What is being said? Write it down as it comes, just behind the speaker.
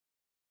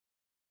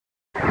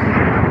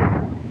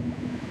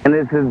And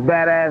this is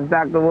badass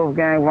Dr.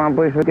 Wolfgang von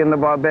Bushwick and the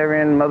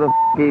Barbarian,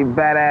 motherfucking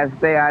badass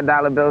Stay High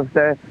Dollar Bill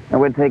Stir, and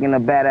we're taking a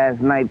badass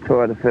night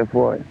tour of the Fifth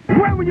Ward.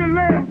 When will you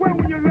learn? When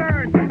will you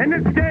learn? In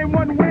this game,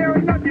 one way or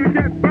another, you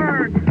get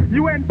burned.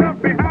 You end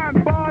up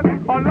behind bars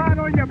or lying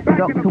on your back.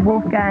 Dr.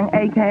 Wolfgang,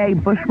 a.k.a.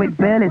 Bushwick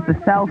Bill, is the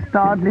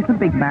self-starred little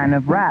big man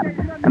of rap.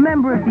 A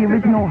member of the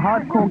original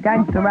hardcore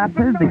gangster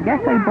rappers, the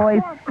Geto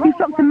Boys, he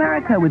shocked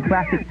America with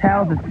graphic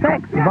tales of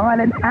sex,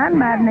 violence, and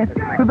madness,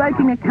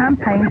 provoking a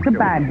campaign to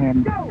ban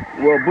him.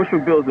 Well,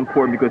 Bushwick Bill is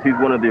important because he's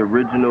one of the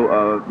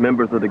original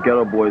members of the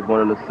Geto Boys,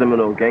 one of the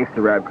seminal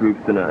gangster rap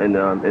groups in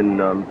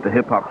the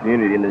hip-hop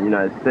community in the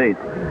United States.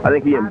 I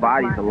think he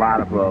embodies a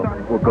lot of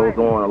what goes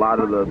on, a lot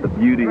of the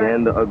beauty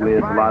and the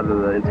ugliness, a lot of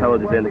the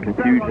intelligence and the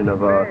confusion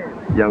of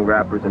young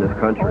rappers in this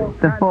country.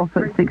 The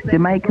 4'6"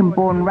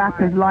 Jamaican-born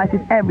rapper's life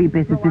is every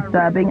bit as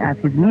disturbing as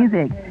his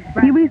music.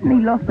 He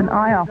recently lost an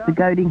eye after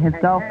goading his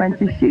girlfriend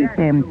to shoot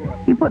him.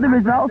 He put the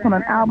results on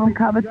an album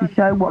cover to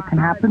show what can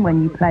happen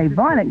when you play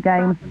violent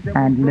games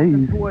and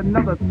lose.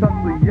 Another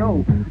tussle,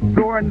 yo.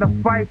 During the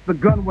fight, the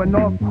gun went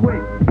off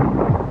quick.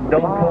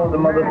 Don't pull the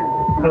mother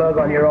plug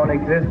on your own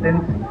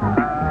existence.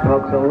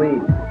 Smoke some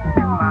weed.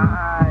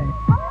 I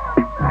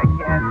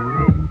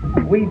can't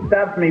see. Weed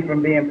stops me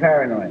from being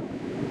paranoid,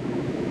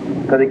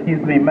 because it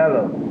keeps me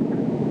mellow.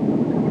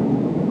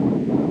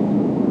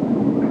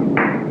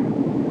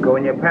 So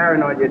when you're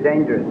paranoid, you're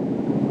dangerous.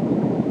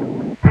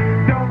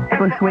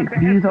 Bushwick's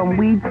views on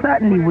weed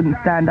certainly wouldn't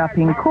stand up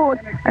in court,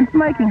 and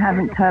smoking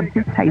hasn't curbed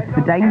his taste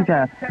for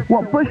danger.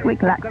 What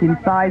Bushwick lacks in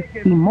size,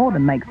 he more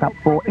than makes up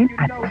for in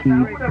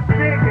attitude.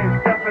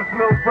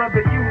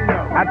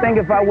 I think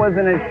if I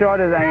wasn't as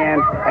short as I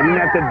am, I didn't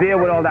have to deal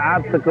with all the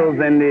obstacles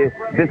and the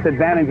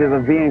disadvantages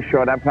of being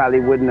short, I probably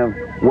wouldn't have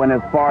went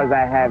as far as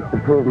I have to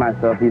prove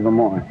myself even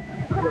more.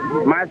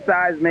 My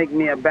size make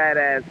me a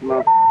badass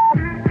motherfucker.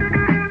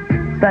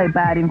 So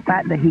bad, in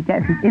fact, that he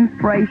gets his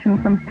inspiration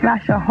from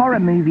slasher horror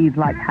movies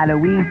like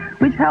Halloween,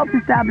 which helped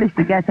establish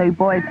the Geto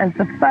Boys as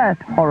the first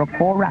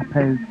horrorcore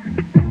rappers.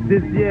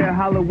 This year,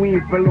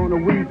 Halloween fell on a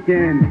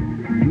weekend.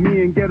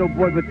 Me and Geto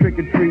Boys are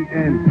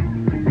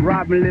trick-or-treating,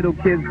 robbing little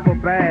kids for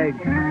bags.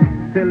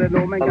 The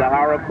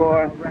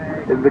horrorcore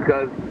is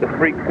because the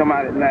freaks come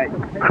out at night.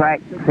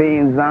 Crack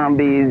fiends,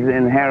 zombies,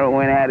 and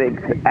heroin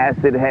addicts,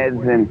 acid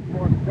heads, and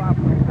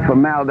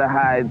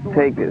formaldehyde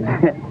takers,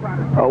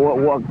 or what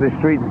walk the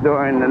streets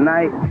during the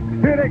night.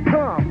 Here they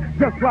come,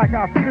 just like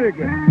I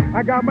figured.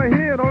 I got my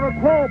head on a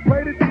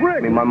chrome-plated trick. I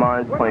mean, My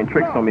Mind's Playing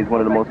Tricks on Me is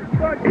one of the most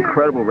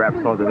incredible rap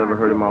songs I've ever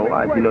heard in my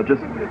life. You know,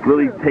 just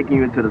really taking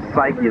you into the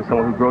psyche of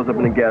someone who grows up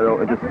in the ghetto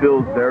and just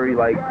feels very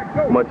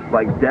much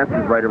like death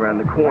is right around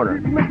the corner.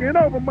 Looking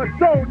over my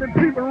shoulder and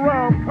peeping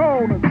around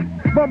corners.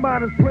 My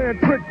mind is playing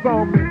tricks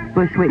on me.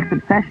 Bushwick's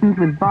obsessions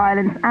with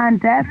violence and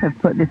death have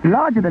put this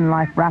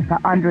larger-than-life rapper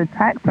under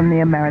attack from the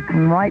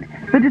American right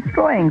for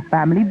destroying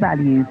family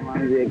values.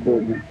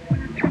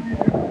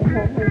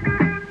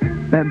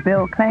 But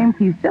Bill claims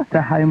he's just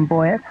a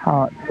homeboy at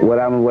heart. What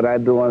I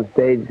do on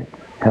stage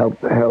help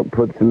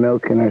put some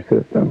milk in her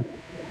system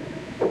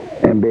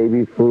and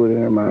baby food in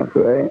her mouth,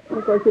 right?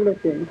 That's what you're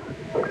looking.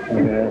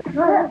 Yeah.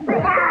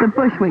 The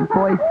Bushwick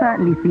Boys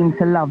certainly seem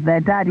to love their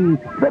daddy,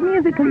 but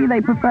musically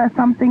they prefer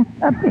something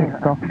a bit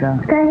softer.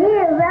 Can he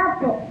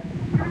rap it?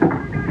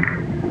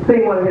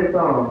 Sing one of his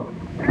songs.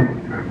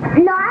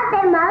 No, I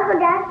think Michael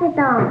Jackson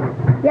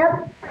song.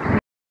 Yep.